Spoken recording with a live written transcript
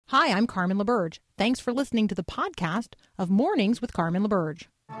Hi, I'm Carmen LaBerge. Thanks for listening to the podcast of Mornings with Carmen LaBerge.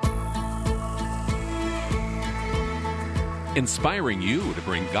 Inspiring you to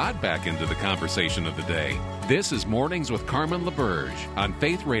bring God back into the conversation of the day. This is Mornings with Carmen LaBerge on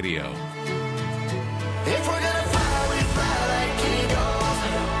Faith Radio. If we're gonna fly, we fly like eagles,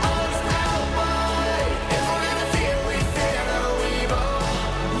 arms out wide. If we're gonna fear, we fear no evil.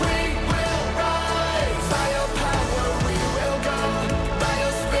 We will rise. By your power we will go. By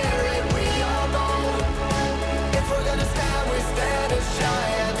your spirit we are bold. If we're gonna stand, we stand as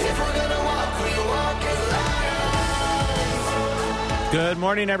giants. If we're gonna walk, we walk as lions. Good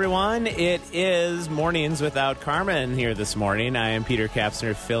morning, everyone. It is Mornings Without Carmen here this morning. I am Peter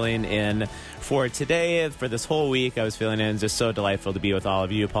Kapsner filling in for today. For this whole week, I was filling in. Just so delightful to be with all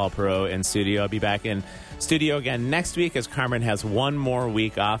of you. Paul Perot in studio. I'll be back in studio again next week as Carmen has one more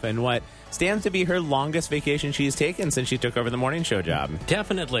week off and what stands to be her longest vacation she's taken since she took over the morning show job.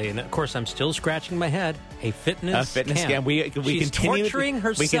 Definitely. And, of course, I'm still scratching my head. A fitness camp. We She's continue, torturing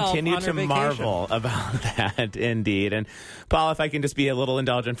herself we continue on to her vacation. marvel about that, indeed. And, Paul, if I can just be a little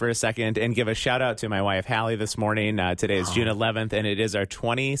indulgent for a second and give a shout-out to my wife, Hallie, this morning. Today is June 11th, and it is our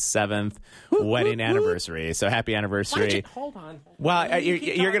 27th wedding anniversary. So happy anniversary. Hold on. Well,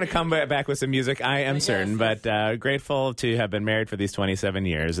 you're going to come back with some music, I am certain, but grateful to have been married for these 27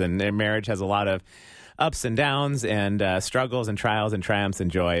 years. And marriage has a lot of ups and downs and struggles and trials and triumphs and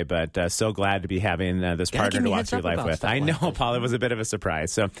joy, but so glad to be having this partner to walk through life with. I know, Paul, it was a bit of a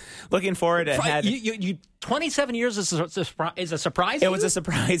surprise. So looking forward to... You 27 years is a surprise? It was a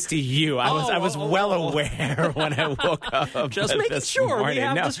surprise to you. I was well aware when I woke up. Just making sure we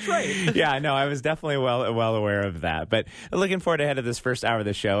have this straight. Yeah, no, I was definitely well aware of that. But looking forward ahead of this first hour of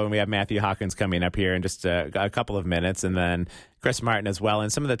the show, and we have Matthew Hawkins coming up here in just a couple of minutes, and then Chris Martin as well,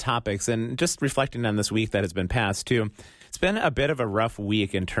 and some of the topics, and just reflecting on this week that has been passed, too. It's been a bit of a rough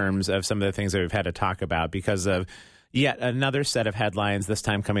week in terms of some of the things that we've had to talk about because of yet another set of headlines, this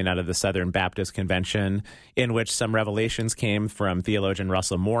time coming out of the Southern Baptist Convention, in which some revelations came from theologian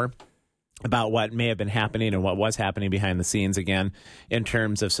Russell Moore about what may have been happening and what was happening behind the scenes again in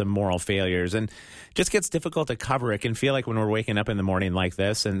terms of some moral failures. And just gets difficult to cover. It can feel like when we're waking up in the morning like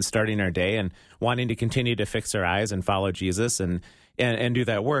this and starting our day and wanting to continue to fix our eyes and follow Jesus and do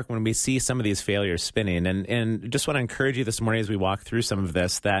that work when we see some of these failures spinning. And just want to encourage you this morning as we walk through some of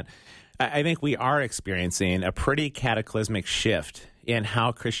this that I think we are experiencing a pretty cataclysmic shift in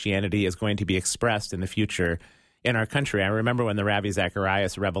how Christianity is going to be expressed in the future in our country. I remember when the Ravi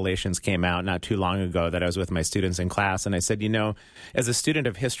Zacharias revelations came out not too long ago that I was with my students in class, and I said, as a student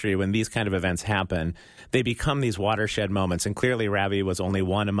of history, when these kind of events happen, they become these watershed moments, and clearly Ravi was only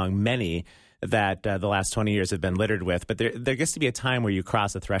one among many that the last 20 years have been littered with. But there gets to be a time where you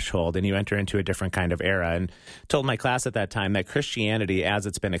cross a threshold and you enter into a different kind of era. And told my class at that time that Christianity, as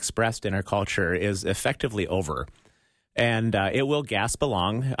it's been expressed in our culture, is effectively over. And it will gasp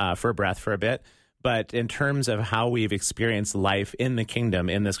along for breath for a bit. But in terms of how we've experienced life in the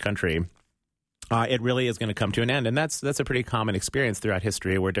kingdom in this country, it really is going to come to an end. And that's a pretty common experience throughout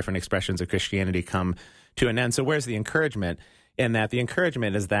history where different expressions of Christianity come to an end. So where's the encouragement? In that the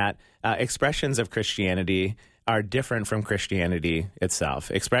encouragement is that expressions of Christianity are different from Christianity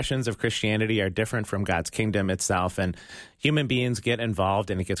itself. Expressions of Christianity are different from God's kingdom itself, and human beings get involved,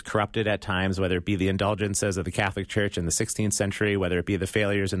 and it gets corrupted at times, whether it be the indulgences of the Catholic Church in the 16th century, whether it be the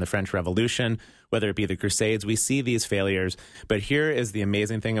failures in the French Revolution, whether it be the Crusades. We see these failures, but here is the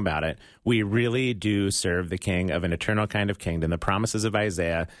amazing thing about it. We really do serve the King of an eternal kind of kingdom, the promises of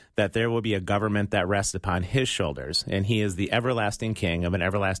Isaiah, that there will be a government that rests upon his shoulders, and he is the everlasting King of an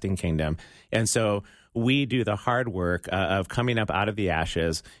everlasting kingdom. And so we do the hard work of coming up out of the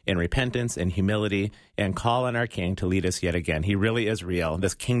ashes in repentance and humility and call on our King to lead us yet again. He really is real.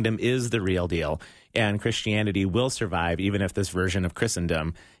 This kingdom is the real deal, and Christianity will survive even if this version of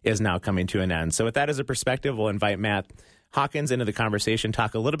Christendom is now coming to an end. So with that as a perspective, we'll invite Matt Hawkins into the conversation,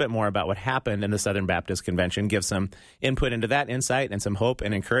 talk a little bit more about what happened in the Southern Baptist Convention, give some input into that, insight, and some hope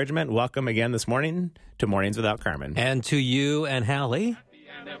and encouragement. Welcome again this morning to Mornings Without Carmen. And to you and Hallie.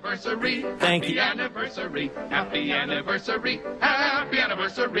 Anniversary. Thank you. Happy anniversary. Happy anniversary. Happy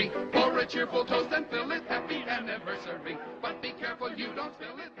anniversary. Pour a cheerful toast and fill it. Happy anniversary. But be careful you don't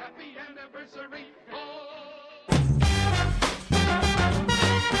spill it. Happy anniversary.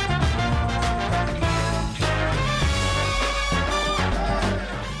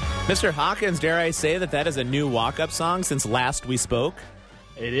 Mr. Hawkins, dare I say that is a new walk-up song since last we spoke?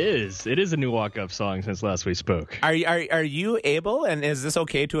 It is. It is a new walk-up song since last we spoke. Are you able, and is this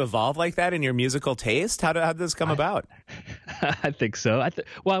okay to evolve like that in your musical taste? How did this come about? I think so.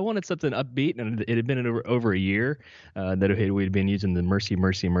 I wanted something upbeat, and it had been over a year that we'd been using the Mercy,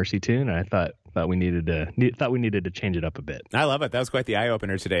 Mercy, Mercy tune, and I thought we needed to change it up a bit. I love it. That was quite the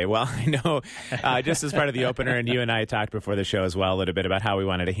eye-opener today. Well, I know just as part of the opener, and you and I talked before the show as well a little bit about how we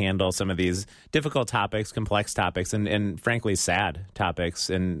wanted to handle some of these difficult topics, complex topics, and frankly sad topics,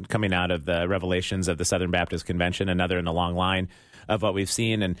 and coming out of the revelations of the Southern Baptist Convention, another in the long line of what we've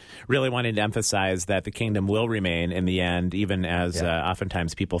seen, and really wanting to emphasize that the kingdom will remain in the end, even as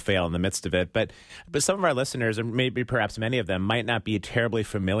oftentimes people fail in the midst of it. But some of our listeners, or maybe perhaps many of them, might not be terribly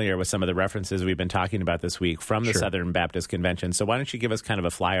familiar with some of the references we've been talking about this week from the Southern Baptist Convention. So why don't you give us kind of a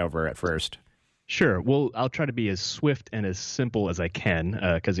flyover at first? Sure. Well, I'll try to be as swift and as simple as I can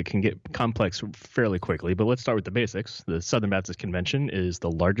because it can get complex fairly quickly. But let's start with the basics. The Southern Baptist Convention is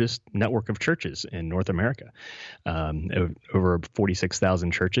the largest network of churches in North America, over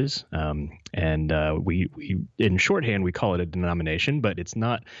 46,000 churches. And we in shorthand, we call it a denomination, but it's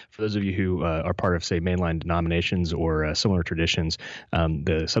not. For those of you who are part of, say, mainline denominations or similar traditions,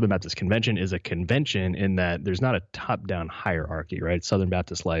 the Southern Baptist Convention is a convention in that there's not a top-down hierarchy, right? Southern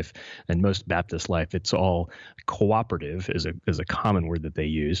Baptist life and most Baptist life, it's all cooperative is a common word that they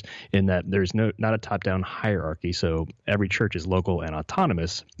use, in that there's not a top-down hierarchy. So every church is local and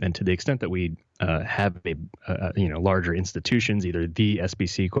autonomous, and to the extent that we have larger institutions, either the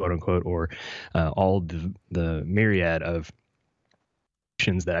SBC, quote unquote, or all the myriad of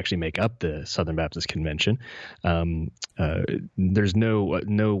that actually make up the Southern Baptist Convention, there's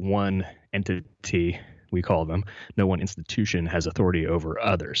no one entity, we call them, no one institution has authority over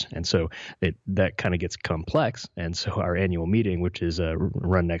others. And so that kind of gets complex. And so our annual meeting, which is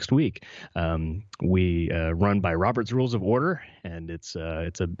run next week, we run by Robert's Rules of Order, and it's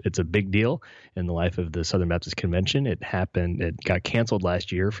a big deal in the life of the Southern Baptist Convention. It got canceled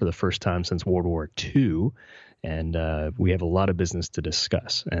last year for the first time since World War II. And we have a lot of business to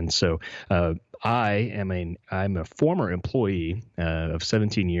discuss. And so I'm a former employee of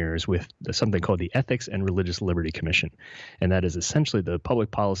 17 years with something called the Ethics and Religious Liberty Commission. And that is essentially the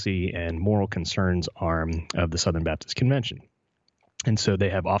public policy and moral concerns arm of the Southern Baptist Convention. And so they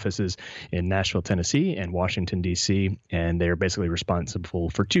have offices in Nashville, Tennessee, and Washington, D.C., and they are basically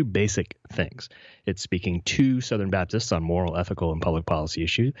responsible for two basic things. It's speaking to Southern Baptists on moral, ethical, and public policy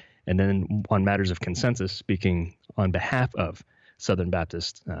issues, and then on matters of consensus, speaking on behalf of Southern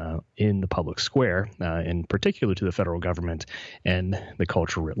Baptists in the public square, in particular to the federal government and the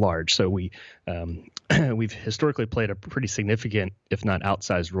culture writ large. So we've historically played a pretty significant, if not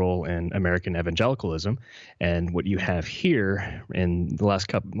outsized, role in American evangelicalism. And what you have here in the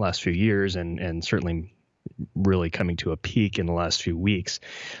last few years, and certainly really coming to a peak in the last few weeks,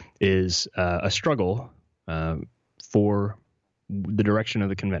 is a struggle for the direction of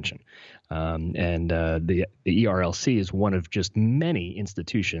the convention. The ERLC is one of just many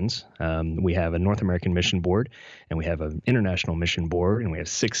institutions. We have a North American Mission Board, and we have an International Mission Board, and we have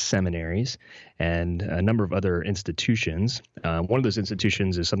 6 seminaries and a number of other institutions. One of those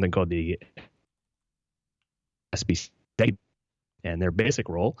institutions is something called the SBC, and their basic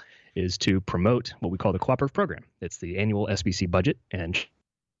role is to promote what we call the cooperative program. It's the annual SBC budget, and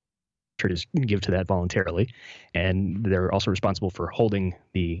churches give to that voluntarily, and they're also responsible for holding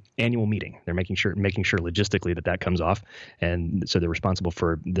the annual meeting. They're making sure logistically that comes off, and so they're responsible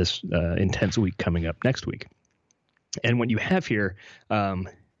for this intense week coming up next week. And what you have here,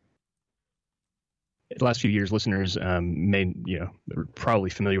 the last few years, listeners are probably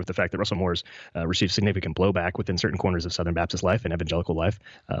familiar with the fact that Russell Moore's received significant blowback within certain corners of Southern Baptist life and evangelical life.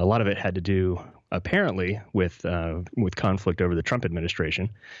 A lot of it had to do, apparently, with conflict over the Trump administration,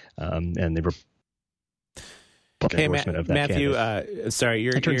 and they were. Hey, Matthew, sorry,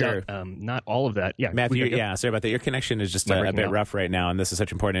 it turns out not all of that. Yeah, Matthew, sorry about that. Your connection is just a bit rough right now, and this is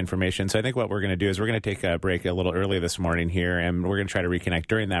such important information. So I think what we're going to do is we're going to take a break a little early this morning here, and we're going to try to reconnect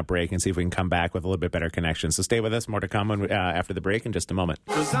during that break and see if we can come back with a little bit better connection. So stay with us. More to come after the break in just a moment.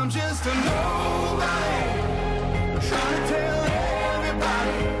 'Cause I'm just a nobody, trying to tell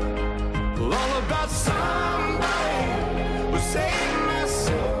everybody all about somebody who saved my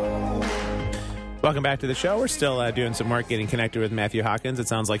soul. Welcome back to the show. We're still doing some work getting connected with Matthew Hawkins. It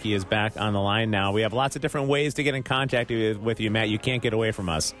sounds like he is back on the line now. We have lots of different ways to get in contact with you, Matt. You can't get away from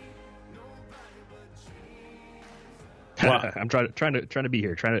us. Well, I'm trying to be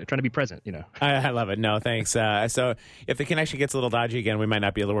here, trying to be present. I love it. No, thanks. So if the connection gets a little dodgy again, we might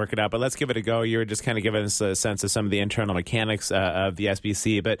not be able to work it out. But let's give it a go. You were just kind of giving us a sense of some of the internal mechanics of the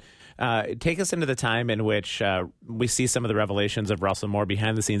SBC. But take us into the time in which we see some of the revelations of Russell Moore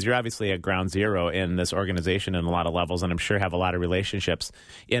behind the scenes. You're obviously at ground zero in this organization in a lot of levels, and I'm sure have a lot of relationships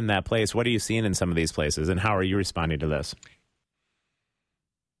in that place. What are you seeing in some of these places, and how are you responding to this?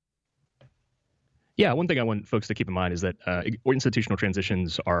 Yeah, one thing I want folks to keep in mind is that institutional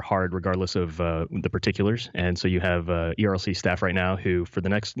transitions are hard regardless of the particulars. And so you have ERLC staff right now who, for the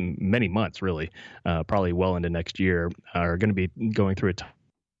next many months, really, probably well into next year, are going to be going through a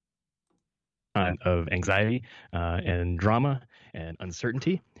time of anxiety and drama and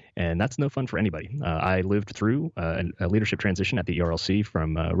uncertainty. And that's no fun for anybody. I lived through a leadership transition at the ERLC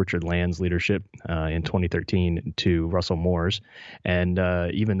from Richard Land's leadership in 2013 to Russell Moore's. And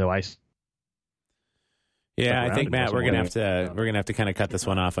even though Yeah, I think, Matt, we're gonna have to kind of cut this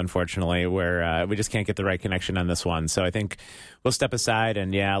one off, unfortunately, where we just can't get the right connection on this one. So I think we'll step aside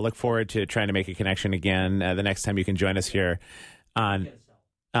and look forward to trying to make a connection again the next time you can join us here on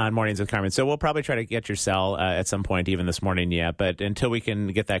Mornings with Carmen. So we'll probably try to get your cell at some point, even this morning. Yeah, but until we can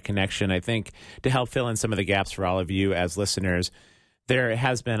get that connection, I think to help fill in some of the gaps for all of you as listeners. There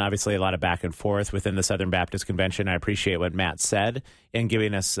has been obviously a lot of back and forth within the Southern Baptist Convention. I appreciate what Matt said in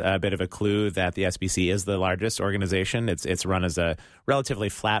giving us a bit of a clue that the SBC is the largest organization. It's run as a relatively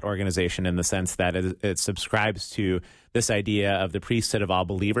flat organization in the sense that it subscribes to this idea of the priesthood of all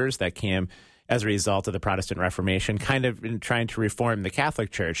believers that came as a result of the Protestant Reformation, kind of in trying to reform the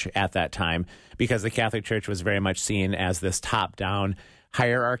Catholic Church at that time, because the Catholic Church was very much seen as this top-down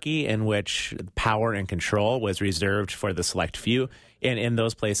hierarchy in which power and control was reserved for the select few. And in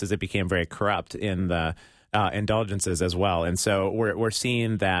those places, it became very corrupt in the indulgences as well. And so we're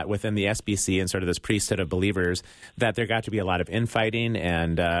seeing that within the SBC and sort of this priesthood of believers, that there got to be a lot of infighting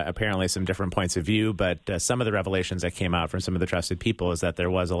and apparently some different points of view. But some of the revelations that came out from some of the trusted people is that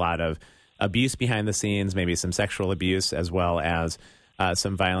there was a lot of abuse behind the scenes, maybe some sexual abuse, as well as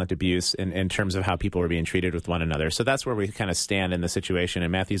some violent abuse in terms of how people were being treated with one another. So that's where we kind of stand in the situation.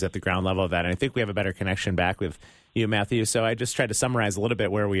 And Matthew's at the ground level of that. And I think we have a better connection back with you, Matthew. So I just tried to summarize a little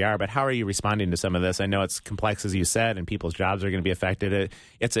bit where we are. But how are you responding to some of this? I know it's complex, as you said, and people's jobs are going to be affected.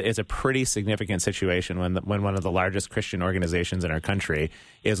 It's a pretty significant situation when one of the largest Christian organizations in our country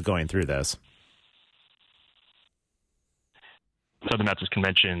is going through this. Southern Baptist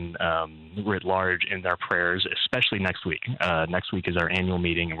Convention writ large in our prayers, especially next week. Next week is our annual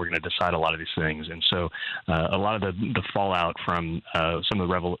meeting, and we're going to decide a lot of these things. And so a lot of the fallout from some of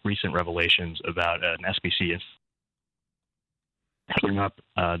the recent revelations about an SBC bring up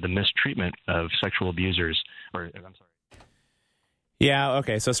the mistreatment of sexual abusers, Yeah,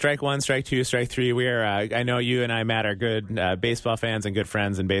 okay. So strike one, strike two, strike three. We are. I know you and I, Matt, are good baseball fans and good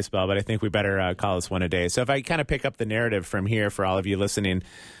friends in baseball, but I think we better call this one a day. So if I kind of pick up the narrative from here for all of you listening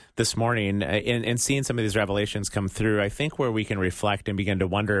this morning and seeing some of these revelations come through, I think where we can reflect and begin to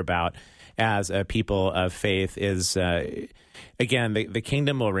wonder about as a people of faith is, again, the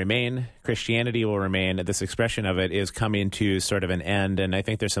kingdom will remain, Christianity will remain. This expression of it is coming to sort of an end, and I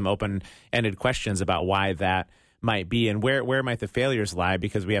think there's some open-ended questions about why that might be and where might the failures lie,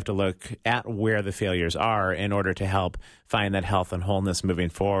 because we have to look at where the failures are in order to help find that health and wholeness moving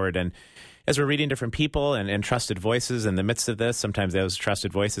forward. And as we're reading different people and trusted voices in the midst of this, sometimes those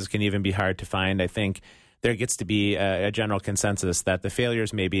trusted voices can even be hard to find. I think there gets to be a general consensus that the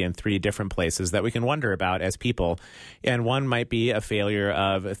failures may be in three different places that we can wonder about as people. And one might be a failure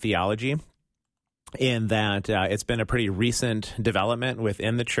of theology, in that it's been a pretty recent development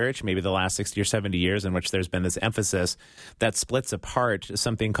within the church, maybe the last 60 or 70 years, in which there's been this emphasis that splits apart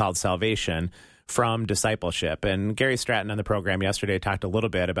something called salvation from discipleship. And Gary Stratton on the program yesterday talked a little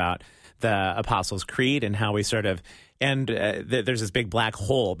bit about the Apostles' Creed and how we sort of there's this big black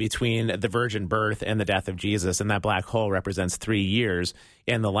hole between the virgin birth and the death of Jesus, and that black hole represents 3 years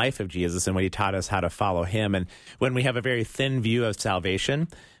in the life of Jesus and when he taught us how to follow him. And when we have a very thin view of salvation,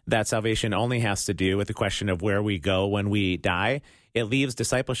 that salvation only has to do with the question of where we go when we die, it leaves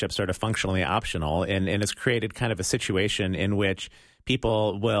discipleship sort of functionally optional, and it's created kind of a situation in which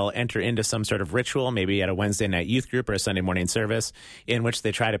people will enter into some sort of ritual, maybe at a Wednesday night youth group or a Sunday morning service, in which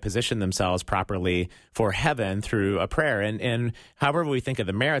they try to position themselves properly for heaven through a prayer. And however we think of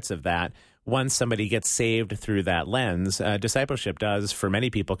the merits of that, once somebody gets saved through that lens, discipleship does, for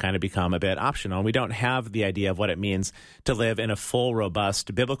many people, kind of become a bit optional. We don't have the idea of what it means to live in a full,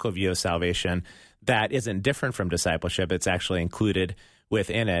 robust, biblical view of salvation that isn't different from discipleship. It's actually included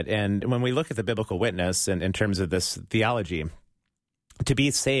within it. And when we look at the biblical witness in terms of this theology, to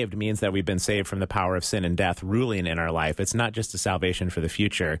be saved means that we've been saved from the power of sin and death ruling in our life. It's not just a salvation for the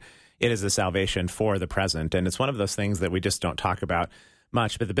future. It is a salvation for the present. And it's one of those things that we just don't talk about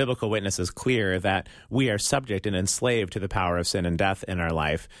much. But the biblical witness is clear that we are subject and enslaved to the power of sin and death in our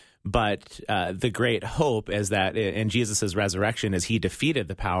life. But the great hope is that in Jesus' resurrection is he defeated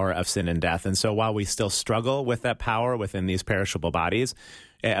the power of sin and death. And so while we still struggle with that power within these perishable bodies,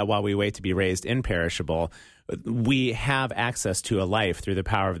 while we wait to be raised imperishable, we have access to a life through the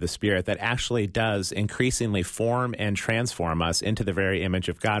power of the Spirit that actually does increasingly form and transform us into the very image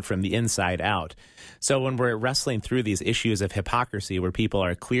of God from the inside out. So when we're wrestling through these issues of hypocrisy where people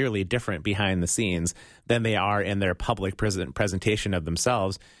are clearly different behind the scenes than they are in their public presentation of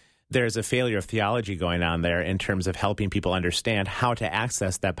themselves, there's a failure of theology going on there in terms of helping people understand how to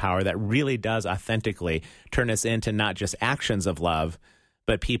access that power that really does authentically turn us into not just actions of love,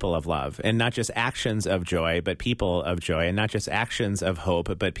 but people of love, and not just actions of joy, but people of joy, and not just actions of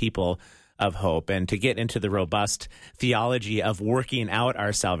hope, but people of hope. And to get into the robust theology of working out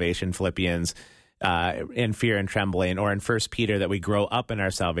our salvation, Philippians, in fear and trembling, or in 1 Peter, that we grow up in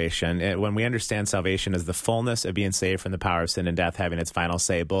our salvation. When we understand salvation as the fullness of being saved from the power of sin and death, having its final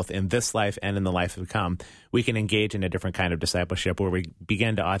say, both in this life and in the life to come, we can engage in a different kind of discipleship where we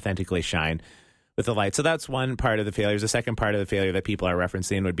begin to authentically shine with the light. So that's one part of the failures. The second part of the failure that people are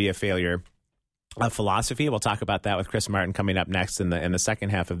referencing would be a failure of philosophy. We'll talk about that with Chris Martin coming up next in the second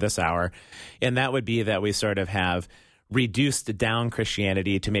half of this hour. And that would be that we sort of have reduced down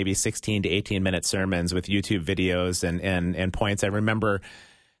Christianity to maybe 16 to 18-minute sermons with YouTube videos and points. I remember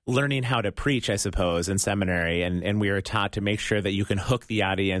learning how to preach, I suppose, in seminary, and we were taught to make sure that you can hook the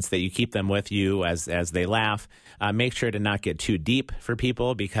audience, that you keep them with you as they laugh. Make sure to not get too deep for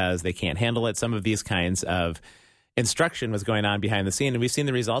people because they can't handle it. Some of these kinds of instruction was going on behind the scene, and we've seen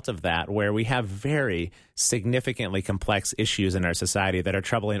the result of that, where we have very significantly complex issues in our society that are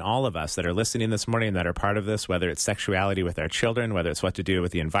troubling all of us that are listening this morning, that are part of this, whether it's sexuality with our children, whether it's what to do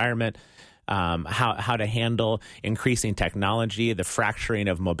with the environment, how to handle increasing technology, the fracturing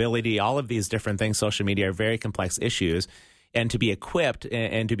of mobility, all of these different things. Social media are very complex issues. And to be equipped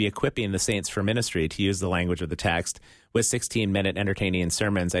and to be equipping the saints for ministry, to use the language of the text, with 16-minute entertaining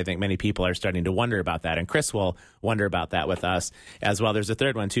sermons, I think many people are starting to wonder about that. And Chris will wonder about that with us as well. There's a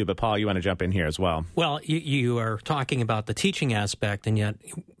third one, too. But, Paul, you want to jump in here as well? Well, you are talking about the teaching aspect, and yet,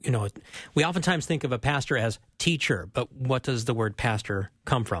 we oftentimes think of a pastor as teacher. But what does the word pastor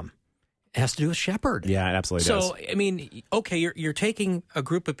come from? It has to do with shepherd. Yeah, it absolutely does. So, I mean, okay, you're taking a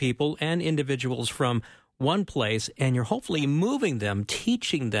group of people and individuals from one place, and you're hopefully moving them,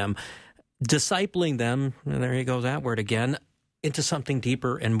 teaching them, discipling them, and there you go, that word again, into something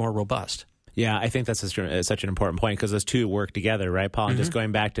deeper and more robust. Yeah, I think that's such an important point because those two work together, right, Paul? And just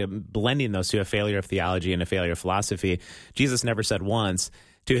going back to blending those two, a failure of theology and a failure of philosophy, Jesus never said once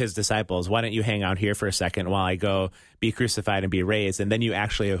to his disciples, why don't you hang out here for a second while I go be crucified and be raised, and then you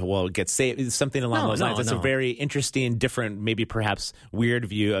actually will get saved, something along those lines. It's a very interesting, different, maybe perhaps weird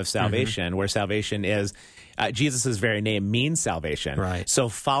view of salvation, where salvation is, Jesus' very name means salvation. Right. So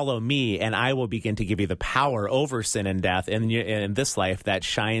follow me, and I will begin to give you the power over sin and death in this life that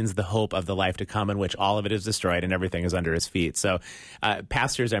shines the hope of the life to come, in which all of it is destroyed and everything is under his feet. So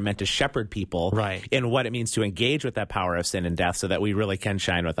pastors are meant to shepherd people in what it means to engage with that power of sin and death so that we really can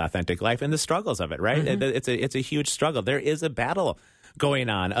shine with authentic life and the struggles of it, right? It's a huge struggle. There is a battle going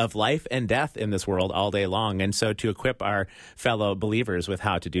on of life and death in this world all day long. And so to equip our fellow believers with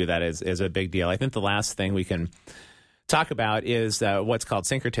how to do that is a big deal. I think the last thing we can talk about is what's called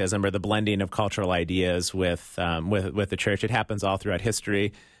syncretism, or the blending of cultural ideas with the church. It happens all throughout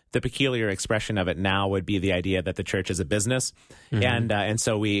history. The peculiar expression of it now would be the idea that the church is a business. And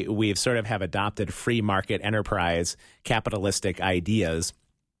so we've sort of have adopted free market enterprise capitalistic ideas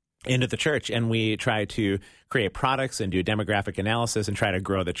into the church, and we try to create products and do demographic analysis and try to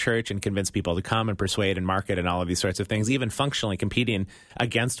grow the church and convince people to come and persuade and market and all of these sorts of things, even functionally competing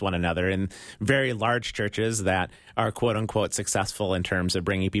against one another in very large churches that are quote unquote successful in terms of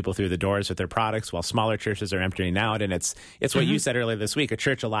bringing people through the doors with their products, while smaller churches are emptying out. And it's what you said earlier this week: a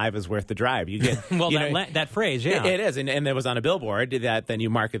church alive is worth the drive. You get that phrase, yeah, it is, and it was on a billboard that then you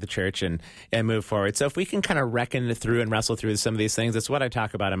market the church and move forward. So if we can kind of reckon through and wrestle through some of these things, it's what I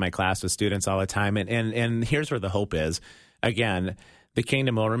talk about in my class with students all the time. And here's where the hope is. Again, the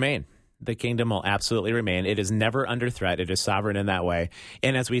kingdom will remain. The kingdom will absolutely remain. It is never under threat. It is sovereign in that way.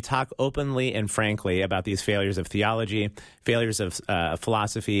 And as we talk openly and frankly about these failures of theology, failures of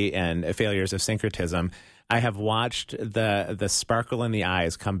philosophy, and failures of syncretism, I have watched the sparkle in the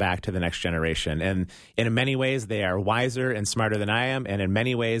eyes come back to the next generation. And in many ways, they are wiser and smarter than I am. And in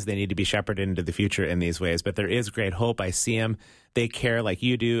many ways, they need to be shepherded into the future in these ways. But there is great hope. I see them. They care like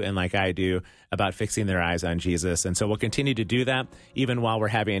you do and like I do about fixing their eyes on Jesus. And so we'll continue to do that even while we're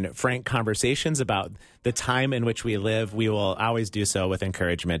having frank conversations about the time in which we live. We will always do so with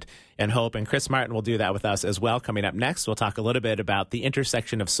encouragement and hope. And Chris Martin will do that with us as well. Coming up next, we'll talk a little bit about the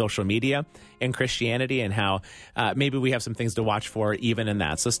intersection of social media and Christianity and how maybe we have some things to watch for even in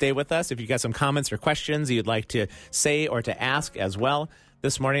that. So stay with us. If you've got some comments or questions you'd like to say or to ask as well,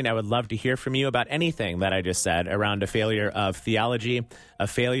 this morning, I would love to hear from you about anything that I just said around a failure of theology, a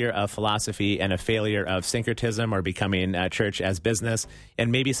failure of philosophy, and a failure of syncretism or becoming a church as business,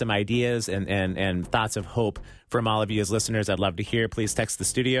 and maybe some ideas and thoughts of hope from all of you as listeners. I'd love to hear. Please text the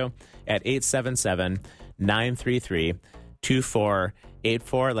studio at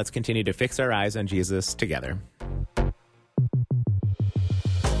 877-933-2484. Let's continue to fix our eyes on Jesus together.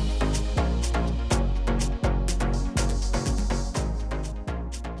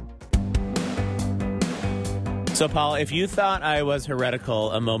 So, Paul, if you thought I was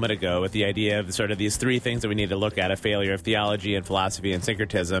heretical a moment ago with the idea of sort of these three things that we need to look at, a failure of theology and philosophy and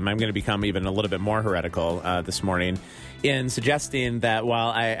syncretism, I'm going to become even a little bit more heretical this morning in suggesting that while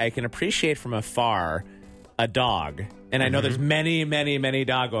I can appreciate from afar a dog, and I know there's many, many, many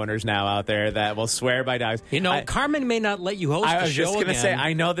dog owners now out there that will swear by dogs. You know, Carmen may not let you host I the was show just going to again. say,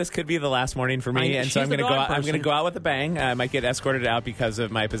 I know this could be the last morning for me, and so I'm going to go out. I'm going to go out with a bang. I might get escorted out because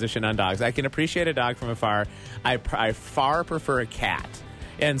of my position on dogs. I can appreciate a dog from afar. I far prefer a cat.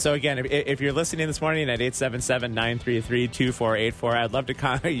 And so, again, if you're listening this morning at 877-933-2484, I'd love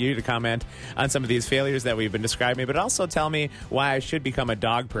you to comment on some of these failures that we've been describing, but also tell me why I should become a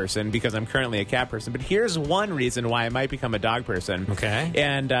dog person because I'm currently a cat person. But here's one reason why I might become a dog person. Okay.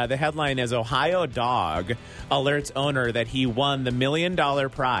 And the headline is Ohio dog alerts owner that he won the $1 million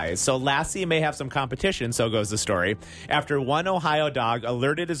prize. So Lassie may have some competition, so goes the story. After one Ohio dog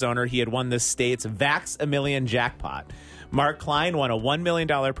alerted his owner he had won the state's Vax a Million jackpot. Mark Klein won a $1 million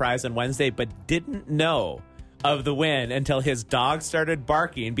prize on Wednesday, but didn't know of the win until his dog started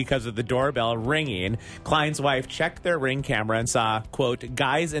barking because of the doorbell ringing. Klein's wife checked their Ring camera and saw, quote,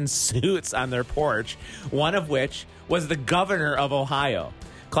 guys in suits on their porch, one of which was the governor of Ohio.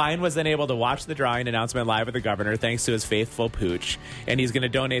 Klein was then able to watch the drawing announcement live with the governor thanks to his faithful pooch, and he's going to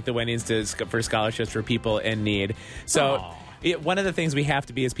donate the winnings for scholarships for people in need. So... one of the things we have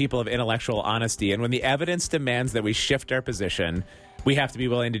to be is people of intellectual honesty. And when the evidence demands that we shift our position, we have to be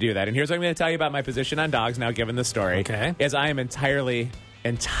willing to do that. And here's what I'm going to tell you about my position on dogs now, given the story. Okay. Is I am entirely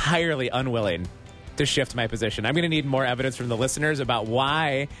unwilling to shift my position. I'm going to need more evidence from the listeners about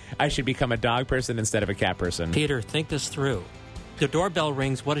why I should become a dog person instead of a cat person. Peter, think this through. The doorbell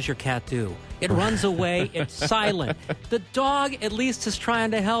rings. What does your cat do? It runs away. It's silent. The dog, at least, is trying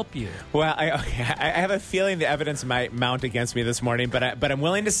to help you. Well, I have a feeling the evidence might mount against me this morning, but I'm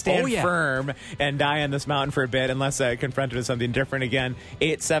willing to stand firm and die on this mountain for a bit unless I confronted with something different. Again,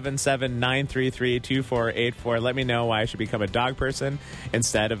 877-933-2484. Let me know why I should become a dog person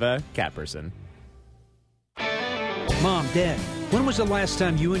instead of a cat person. Mom, Dad, when was the last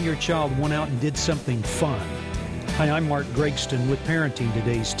time you and your child went out and did something fun? Hi, I'm Mark Gregston with Parenting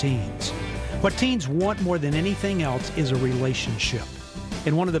Today's Teens. What teens want more than anything else is a relationship.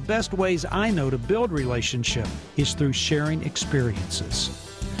 And one of the best ways I know to build relationship is through sharing experiences.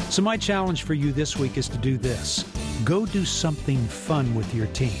 So my challenge for you this week is to do this. Go do something fun with your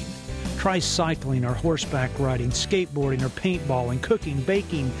teen. Try cycling or horseback riding, skateboarding or paintballing, cooking,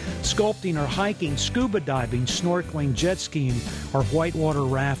 baking, sculpting or hiking, scuba diving, snorkeling, jet skiing, or whitewater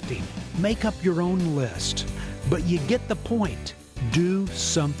rafting. Make up your own list. But you get the point. Do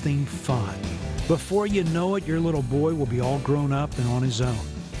something fun. Before you know it, your little boy will be all grown up and on his own.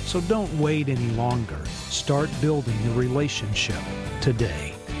 So don't wait any longer. Start building the relationship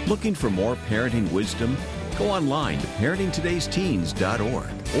today. Looking for more parenting wisdom? Go online to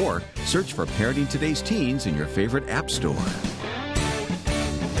parentingtodaysteens.org or search for Parenting Today's Teens in your favorite app store.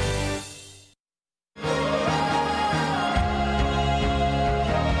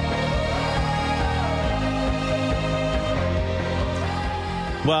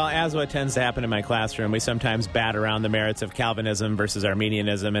 Well, as what tends to happen in my classroom, we sometimes bat around the merits of Calvinism versus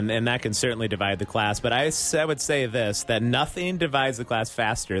Arminianism, and that can certainly divide the class. But I would say this, that nothing divides the class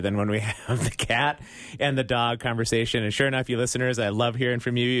faster than when we have the cat and the dog conversation. And sure enough, you listeners, I love hearing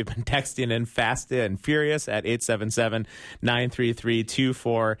from you. You've been texting in fast and furious at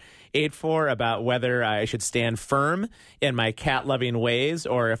 877-933-2484. 8-4 about whether I should stand firm in my cat-loving ways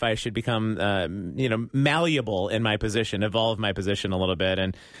or if I should become, malleable in my position, evolve my position a little bit.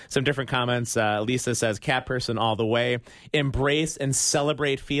 And some different comments. Lisa says, cat person all the way. Embrace and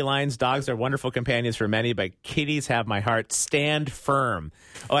celebrate felines. Dogs are wonderful companions for many, but kitties have my heart. Stand firm.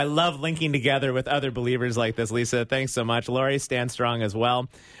 Oh, I love linking together with other believers like this, Lisa. Thanks so much. Lori, stand strong as well.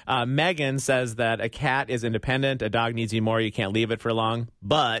 Megan says that a cat is independent. A dog needs you more. You can't leave it for long.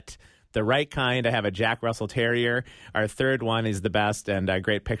 But the right kind. I have a Jack Russell Terrier. Our third one is the best, and a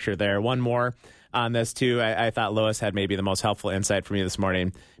great picture there. One more on this, too. I thought Lois had maybe the most helpful insight for me this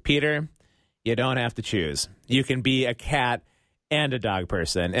morning. Peter, you don't have to choose. You can be a cat and a dog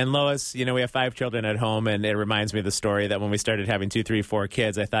person. And Lois, we have 5 children at home, and it reminds me of the story that when we started having 2, 3, 4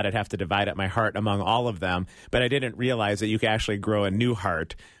 kids, I thought I'd have to divide up my heart among all of them, but I didn't realize that you can actually grow a new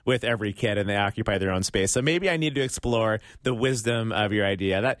heart with every kid, and they occupy their own space. So maybe I need to explore the wisdom of your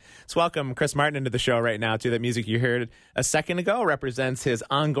idea. Let's welcome Chris Martin into the show right now, too. That music you heard a second ago represents his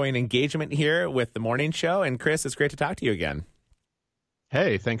ongoing engagement here with the morning show. And Chris, it's great to talk to you again.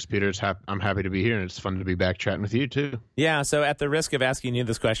 Hey, thanks, Peter. I'm happy to be here, and it's fun to be back chatting with you, too. Yeah, so at the risk of asking you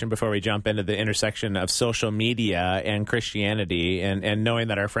this question before we jump into the intersection of social media and Christianity, and knowing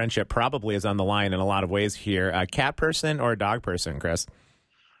that our friendship probably is on the line in a lot of ways here, a cat person or a dog person, Chris?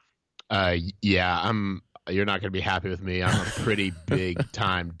 You're not going to be happy with me. I'm a pretty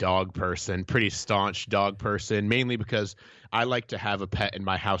big-time dog person, pretty staunch dog person, mainly because I like to have a pet in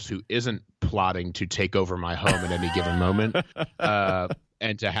my house who isn't plotting to take over my home at any given moment,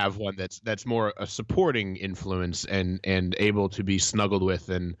 and to have one that's more a supporting influence and able to be snuggled with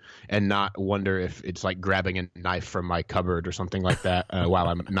and not wonder if it's like grabbing a knife from my cupboard or something like that while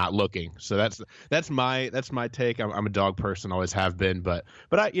I'm not looking. So that's my take. I'm a dog person, always have been, but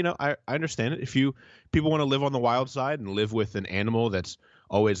I understand it. If people want to live on the wild side and live with an animal that's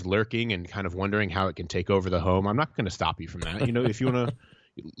always lurking and kind of wondering how it can take over the home, I'm not going to stop you from that. If you want to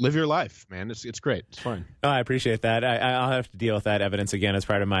live your life, man, it's great. It's fine. Oh, I appreciate that. I'll have to deal with that evidence again as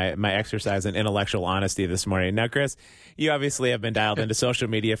part of my exercise in intellectual honesty this morning. Now, Chris, you obviously have been dialed into social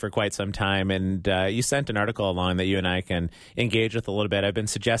media for quite some time, and you sent an article along that you and I can engage with a little bit. I've been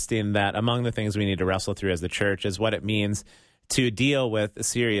suggesting that among the things we need to wrestle through as the church is what it means to deal with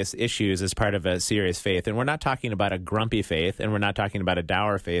serious issues as part of a serious faith. And we're not talking about a grumpy faith, and we're not talking about a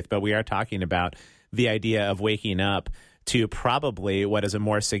dour faith, but we are talking about the idea of waking up to probably what is a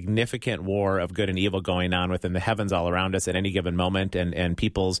more significant war of good and evil going on within the heavens all around us at any given moment, and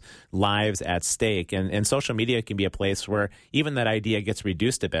people's lives at stake. And social media can be a place where even that idea gets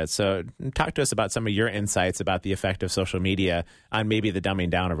reduced a bit. So talk to us about some of your insights about the effect of social media on maybe the dumbing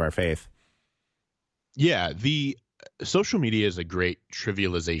down of our faith. Yeah, the social media is a great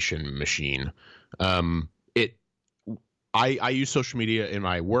trivialization machine. I use social media in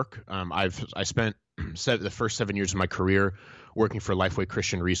my work. I spent the first 7 years of my career working for Lifeway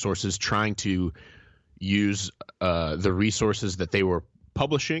Christian Resources, trying to use the resources that they were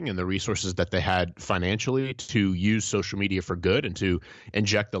publishing and the resources that they had financially to use social media for good and to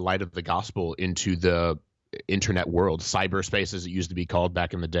inject the light of the gospel into the internet world, cyberspace as it used to be called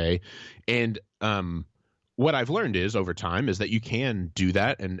back in the day. And what I've learned is over time is that you can do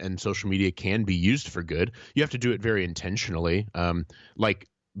that, and social media can be used for good. You have to do it very intentionally.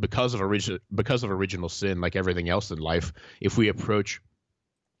 Because of original sin, like everything else in life, if we approach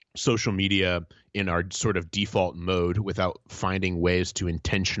social media in our sort of default mode without finding ways to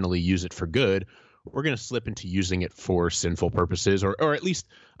intentionally use it for good, we're going to slip into using it for sinful purposes, or at least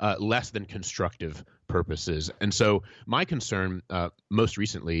less than constructive purposes. And so my concern most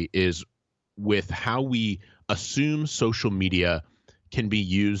recently is with how we assume social media can be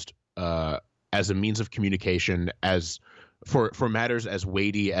used as a means of communication, as for matters as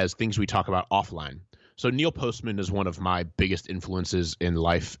weighty as things we talk about offline. So Neil Postman is one of my biggest influences in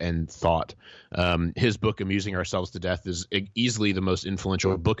life and thought. His book, Amusing Ourselves to Death, is easily the most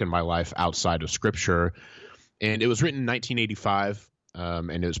influential book in my life outside of Scripture. And it was written in 1985,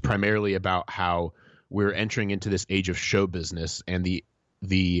 and it was primarily about how we're entering into this age of show business, and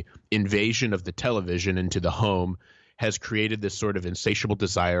the invasion of the television into the home has created this sort of insatiable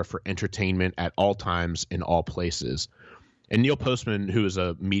desire for entertainment at all times in all places. And Neil Postman, who is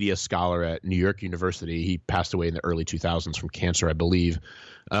a media scholar at New York University, he passed away in the early 2000s from cancer, I believe.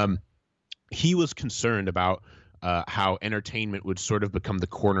 He was concerned about how entertainment would sort of become the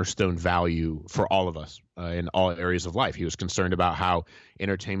cornerstone value for all of us in all areas of life. He was concerned about how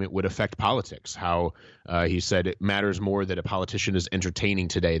entertainment would affect politics, how he said it matters more that a politician is entertaining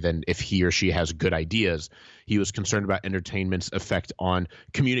today than if he or she has good ideas. He was concerned about entertainment's effect on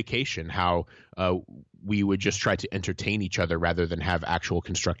communication, how we would just try to entertain each other rather than have actual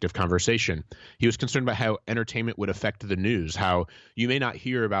constructive conversation. He was concerned about how entertainment would affect the news, how you may not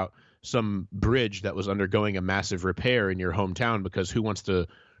hear about some bridge that was undergoing a massive repair in your hometown because who wants to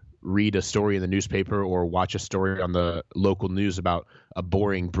read a story in the newspaper or watch a story on the local news about a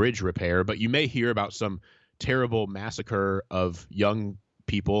boring bridge repair, but you may hear about some terrible massacre of young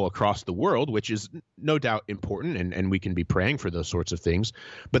people across the world, which is no doubt important, and we can be praying for those sorts of things,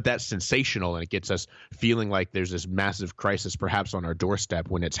 but that's sensational, and it gets us feeling like there's this massive crisis perhaps on our doorstep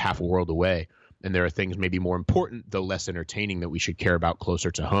when it's half a world away. And there are things maybe more important, though less entertaining, that we should care about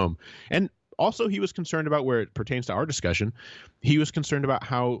closer to home. And also he was concerned about, where it pertains to our discussion, he was concerned about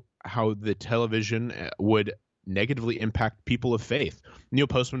how the television would negatively impact people of faith. Neil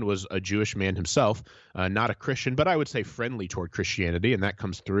Postman was a Jewish man himself, not a Christian, but I would say friendly toward Christianity, and that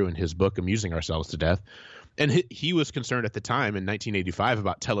comes through in his book, Amusing Ourselves to Death. And he was concerned at the time in 1985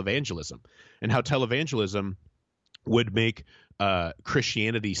 about televangelism and how televangelism would make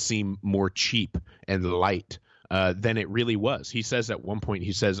Christianity seem more cheap and light than it really was. He says at one point,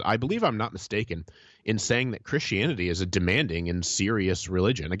 I believe I'm not mistaken in saying that Christianity is a demanding and serious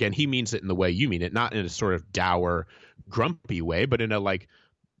religion. Again, he means it in the way you mean it, not in a sort of dour, grumpy way, but in a like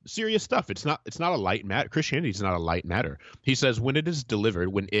serious stuff. It's not a light matter. Christianity is not a light matter. He says when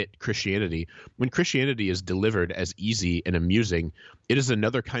Christianity is delivered as easy and amusing, it is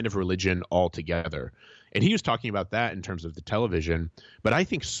another kind of religion altogether. And he was talking about that in terms of the television. But I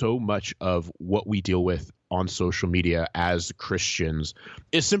think so much of what we deal with on social media as Christians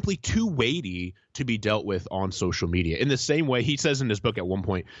is simply too weighty to be dealt with on social media. In the same way, he says in his book at one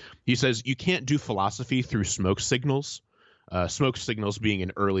point, he says, you can't do philosophy through smoke signals. Smoke signals being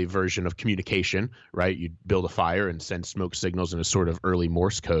an early version of communication, right? You build a fire and send smoke signals in a sort of early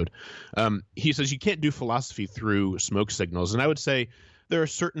Morse code. He says you can't do philosophy through smoke signals. And I would say there are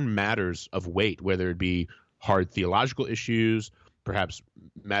certain matters of weight, whether it be hard theological issues, perhaps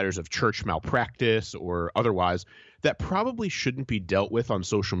matters of church malpractice or otherwise, that probably shouldn't be dealt with on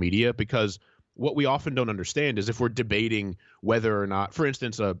social media, because what we often don't understand is if we're debating whether or not, for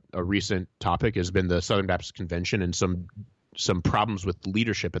instance, a recent topic has been the Southern Baptist Convention and some problems with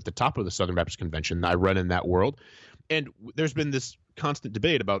leadership at the top of the Southern Baptist Convention. I run in that world. And there's been this constant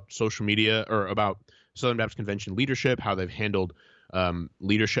debate about social media or about Southern Baptist Convention leadership, how they've handled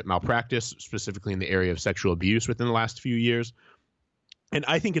leadership malpractice, specifically in the area of sexual abuse within the last few years. And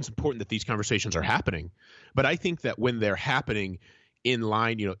I think it's important that these conversations are happening. But I think that when they're happening in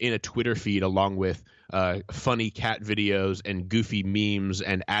line, in a Twitter feed, along with funny cat videos and goofy memes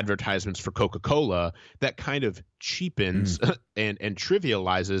and advertisements for Coca-Cola, that kind of cheapens and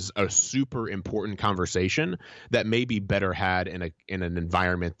trivializes a super important conversation that may be better had in an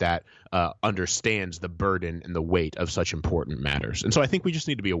environment that understands the burden and the weight of such important matters. And so I think we just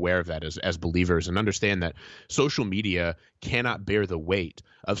need to be aware of that as believers and understand that social media cannot bear the weight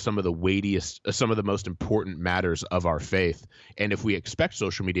of some of the most important matters of our faith. And if we expect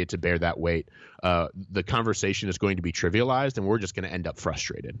social media to bear that weight, the conversation is going to be trivialized, and we're just going to end up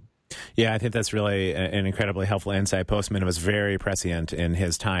frustrated. Yeah, I think that's really an incredibly helpful insight. Postman was very prescient in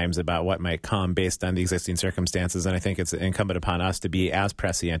his times about what might come based on the existing circumstances, and I think it's incumbent upon us to be as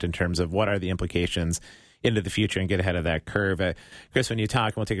prescient in terms of what are the implications into the future and get ahead of that curve. Chris, when you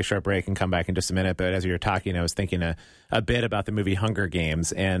talk, we'll take a short break and come back in just a minute, but as you were talking, I was thinking a bit about the movie Hunger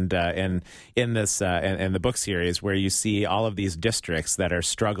Games and in this and the book series where you see all of these districts that are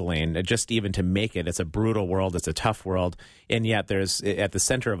struggling just even to make it. It's a brutal world. It's a tough world. And yet there's at the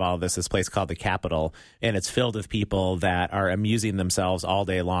center of all of this place called the Capitol, and it's filled with people that are amusing themselves all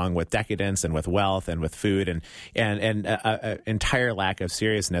day long with decadence and with wealth and with food and an entire lack of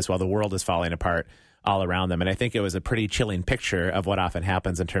seriousness while the world is falling apart all around them. And I think it was a pretty chilling picture of what often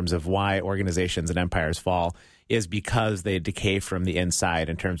happens in terms of why organizations and empires fall, is because they decay from the inside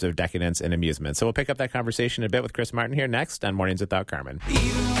in terms of decadence and amusement. So we'll pick up that conversation a bit with Chris Martin here next on Mornings Without Carmen. Even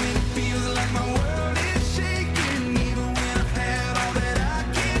when it feels like my world is shaking, even when I've had all that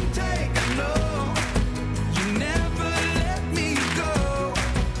I can take, I know you never let me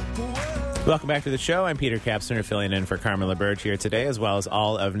go. Whoa. Welcome back to the show. I'm Peter Kapsner, filling in for Carmen LaBerge here today, as well as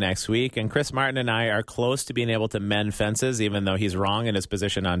all of next week. And Chris Martin and I are close to being able to mend fences, even though he's wrong in his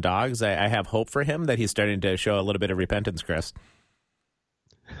position on dogs. I have hope for him that he's starting to show a little bit of repentance, Chris.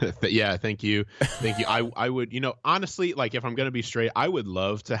 Yeah, thank you. I would, honestly, like if I'm gonna be straight, I would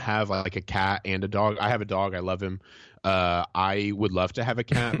love to have like a cat and a dog. I have a dog, I love him. I would love to have a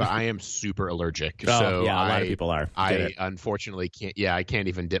cat, but I am super allergic. So yeah, a lot of people are. I unfortunately can't. Yeah, I can't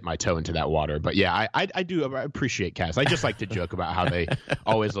even dip my toe into that water. But yeah, I do appreciate cats. I just like to joke about how they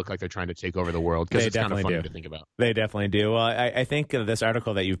always look like they're trying to take over the world because it's kind of funny to think about. They definitely do. Well, I think this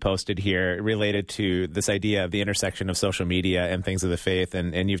article that you've posted here related to this idea of the intersection of social media and things of the faith,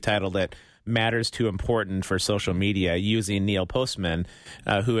 and you've titled it "Matters Too Important for Social Media," using Neil Postman,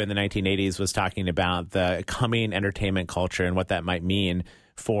 who in the 1980s was talking about the coming entertainment culture and what that might mean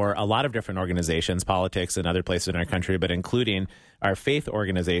for a lot of different organizations, politics, and other places in our country, but including our faith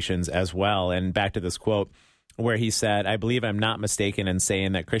organizations as well. And back to this quote where he said, "I believe I'm not mistaken in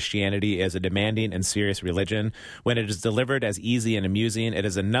saying that Christianity is a demanding and serious religion. When it is delivered as easy and amusing, it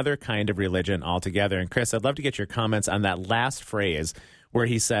is another kind of religion altogether." And Chris, I'd love to get your comments on that last phrase where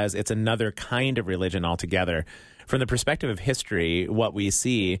he says it's another kind of religion altogether. From the perspective of history, what we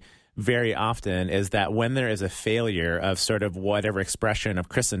see very often is that when there is a failure of sort of whatever expression of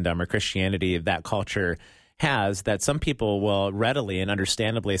Christendom or Christianity that culture has, that some people will readily and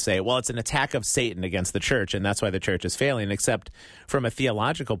understandably say, well, it's an attack of Satan against the church, and that's why the church is failing. Except from a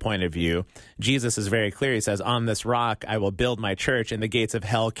theological point of view, Jesus is very clear. He says, on this rock I will build my church, and the gates of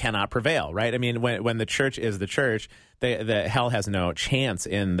hell cannot prevail, right? I mean, when the church is the church, the hell has no chance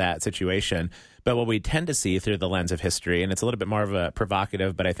in that situation. But what we tend to see through the lens of history, and it's a little bit more of a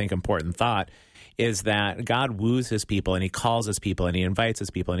provocative but I think important thought, is that God woos his people and he calls his people and he invites his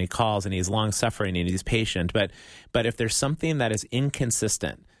people and he calls and he's long-suffering and he's patient. But if there's something that is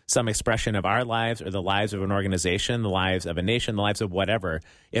inconsistent, some expression of our lives or the lives of an organization, the lives of a nation, the lives of whatever,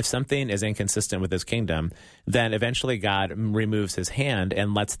 if something is inconsistent with his kingdom, then eventually God removes his hand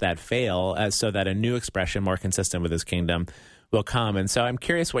and lets that fail so that a new expression more consistent with his kingdom will come. And so I'm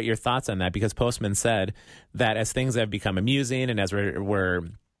curious what your thoughts on that, because Postman said that as things have become amusing and as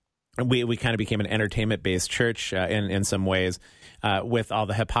we kind of became an entertainment-based church in some ways with all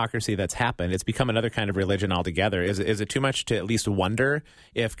the hypocrisy that's happened. It's become another kind of religion altogether. Is it too much to at least wonder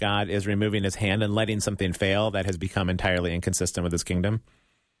if God is removing his hand and letting something fail that has become entirely inconsistent with his kingdom?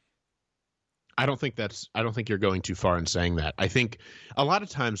 I don't think you're going too far in saying that. I think a lot of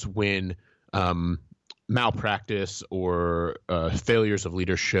times when malpractice or failures of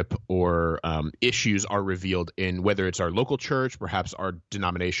leadership or issues are revealed in whether it's our local church, perhaps our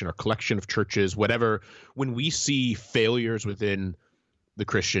denomination or collection of churches, whatever, when we see failures within the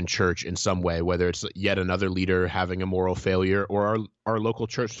Christian church in some way, whether it's yet another leader having a moral failure or our local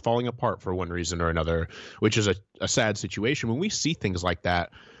church falling apart for one reason or another, which is a sad situation. When we see things like that,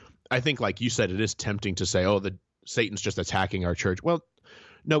 I think, like you said, it is tempting to say, oh, Satan's just attacking our church. Well,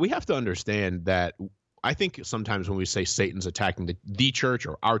 no, we have to understand that I think sometimes when we say Satan's attacking the church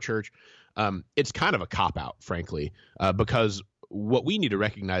or our church, it's kind of a cop-out, frankly, because what we need to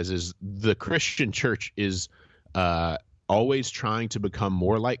recognize is the Christian church is always trying to become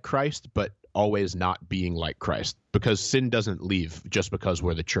more like Christ, but always not being like Christ, because sin doesn't leave just because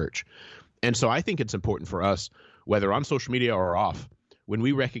we're the church. And so I think it's important for us, whether on social media or off, when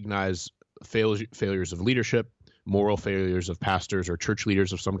we recognize failures of leadership, moral failures of pastors or church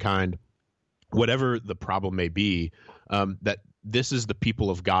leaders of some kind, whatever the problem may be, that this is the people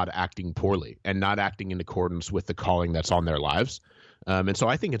of God acting poorly and not acting in accordance with the calling that's on their lives. And so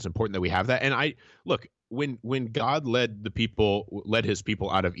I think it's important that we have that. And when God led his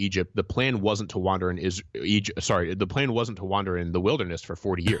people out of Egypt, the plan wasn't to wander in the plan wasn't to wander in the wilderness for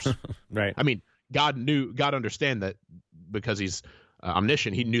 40 years. Right. I mean, God understand that because he's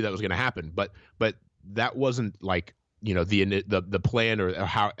omniscient, he knew that was going to happen. But that wasn't like, the plan or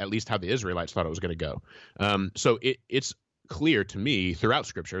how the Israelites thought it was going to go. So it's clear to me throughout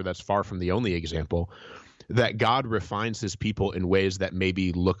Scripture, that's far from the only example, that God refines his people in ways that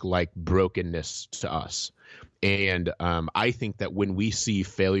maybe look like brokenness to us. And I think that when we see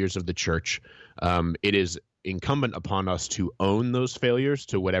failures of the church, it is incumbent upon us to own those failures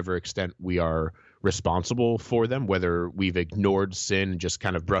to whatever extent we are responsible for them, whether we've ignored sin and just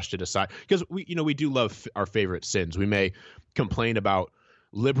kind of brushed it aside. Because we do love our favorite sins. We may complain about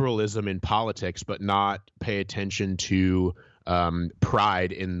liberalism in politics, but not pay attention to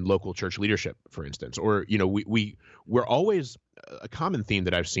pride in local church leadership, for instance. Or, we're always, a common theme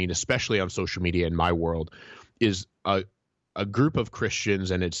that I've seen, especially on social media in my world, is a group of Christians,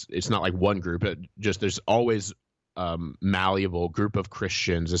 and it's not like one group, but just there's always malleable group of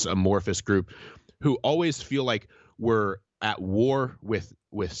Christians, this amorphous group who always feel like we're at war with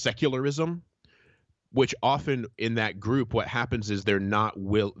secularism, which often in that group, what happens is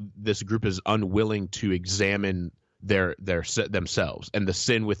this group is unwilling to examine themselves and the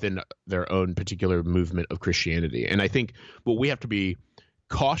sin within their own particular movement of Christianity. And I think what we have to be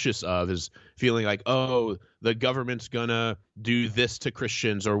cautious of is feeling like, oh, the government's gonna do this to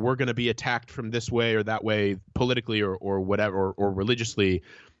Christians, or we're gonna be attacked from this way or that way politically or whatever, or religiously.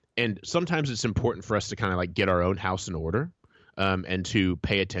 And sometimes it's important for us to kind of like get our own house in order, and to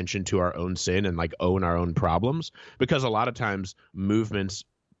pay attention to our own sin and like own our own problems, because a lot of times movements,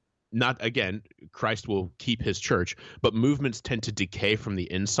 not again, Christ will keep his church, but movements tend to decay from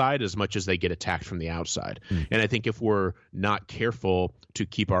the inside as much as they get attacked from the outside. And I think if we're not careful to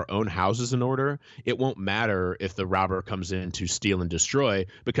keep our own houses in order, it won't matter if the robber comes in to steal and destroy,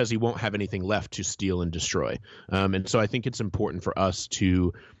 because he won't have anything left to steal and destroy. And so I think it's important for us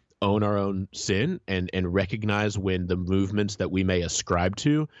to own our own sin and recognize when the movements that we may ascribe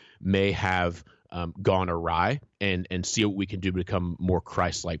to may have gone awry, and see what we can do to become more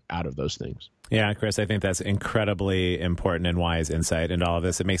Christ-like out of those things. Yeah, Chris, I think that's incredibly important and wise insight into all of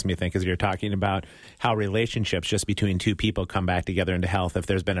this. It makes me think, as you're talking about how relationships just between two people come back together into health, if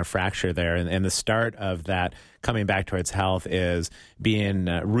there's been a fracture there. And the start of that coming back towards health is being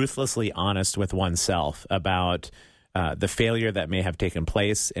ruthlessly honest with oneself about the failure that may have taken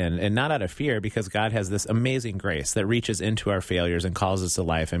place, and not out of fear, because God has this amazing grace that reaches into our failures and calls us to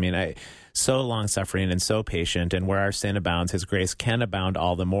life. I mean, so long-suffering and so patient, and where our sin abounds, his grace can abound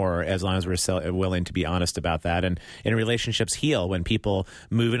all the more, as long as we're willing to be honest about that. And relationships heal when people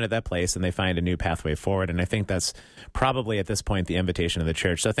move into that place and they find a new pathway forward. And I think that's probably at this point the invitation of the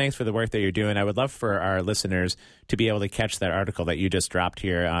church. So thanks for the work that you're doing. I would love for our listeners to be able to catch that article that you just dropped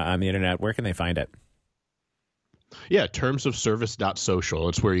here on the internet. Where can they find it? Yeah, termsofservice.social.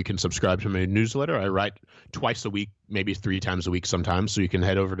 It's where you can subscribe to my newsletter. I write twice a week, maybe 3 times a week sometimes. So you can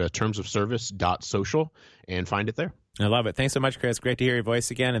head over to termsofservice.social and find it there. I love it. Thanks so much, Chris. Great to hear your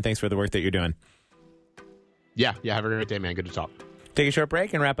voice again, and thanks for the work that you're doing. Yeah, have a great day, man. Good to talk. Take a short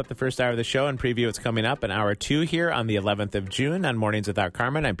break and wrap up the first hour of the show and preview what's coming up in hour 2 here on the 11th of June on Mornings Without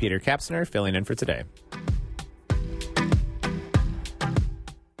Carmen. I'm Peter Kapsner, filling in for today.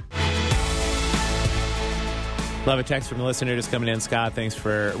 Love a text from a listener just coming in. Scott, thanks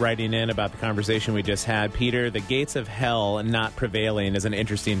for writing in about the conversation we just had. Peter, the gates of hell not prevailing is an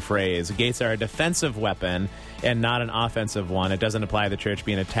interesting phrase. Gates are a defensive weapon and not an offensive one. It doesn't apply to the church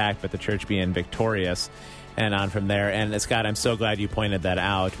being attacked, but the church being victorious, and on from there. And Scott, I'm so glad you pointed that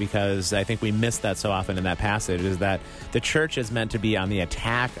out, because I think we miss that so often in that passage, is that the church is meant to be on the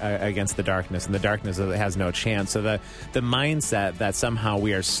attack against the darkness, and the darkness has no chance. So the mindset that somehow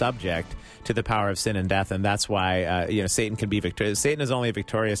we are subject to the power of sin and death, and that's why Satan can be victorious. Satan is only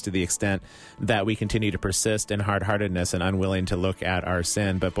victorious to the extent that we continue to persist in hard-heartedness and unwilling to look at our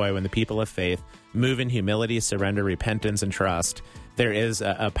sin. But boy, when the people of faith move in humility, surrender, repentance, and trust, there is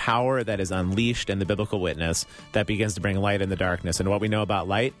a power that is unleashed in the biblical witness that begins to bring light in the darkness. And what we know about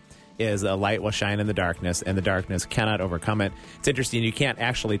light is a light will shine in the darkness, and the darkness cannot overcome it. It's interesting, you can't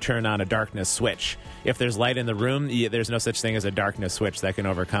actually turn on a darkness switch. If there's light in the room, there's no such thing as a darkness switch that can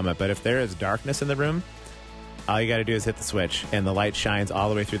overcome it. But if there is darkness in the room, all you got to do is hit the switch, and the light shines all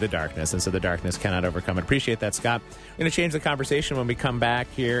the way through the darkness, and so the darkness cannot overcome it. Appreciate that, Scott. We're going to change the conversation when we come back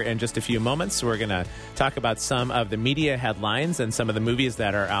here in just a few moments. We're going to talk about some of the media headlines and some of the movies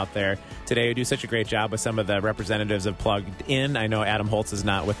that are out there today. We do such a great job with some of the representatives of Plugged In. I know Adam Holtz is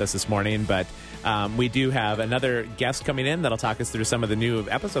not with us this morning, but we do have another guest coming in that'll talk us through some of the new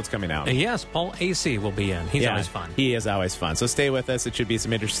episodes coming out. Yes, Paul AC will be in. He's always fun. He is always fun. So stay with us. It should be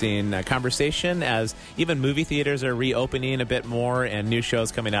some interesting conversation, as even movie theaters are reopening a bit more, and new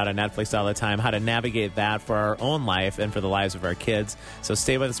shows coming out on Netflix all the time, how to navigate that for our own life and for the lives of our kids. So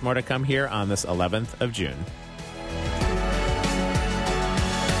stay with us. More to come here on this 11th of June.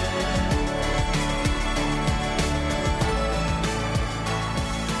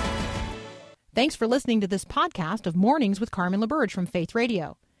 Thanks for listening to this podcast of Mornings with Carmen LaBerge from Faith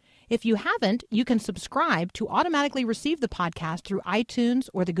Radio. If you haven't, you can subscribe to automatically receive the podcast through iTunes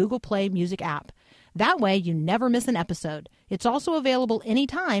or the Google Play Music app. That way, you never miss an episode. It's also available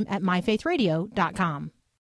anytime at myfaithradio.com.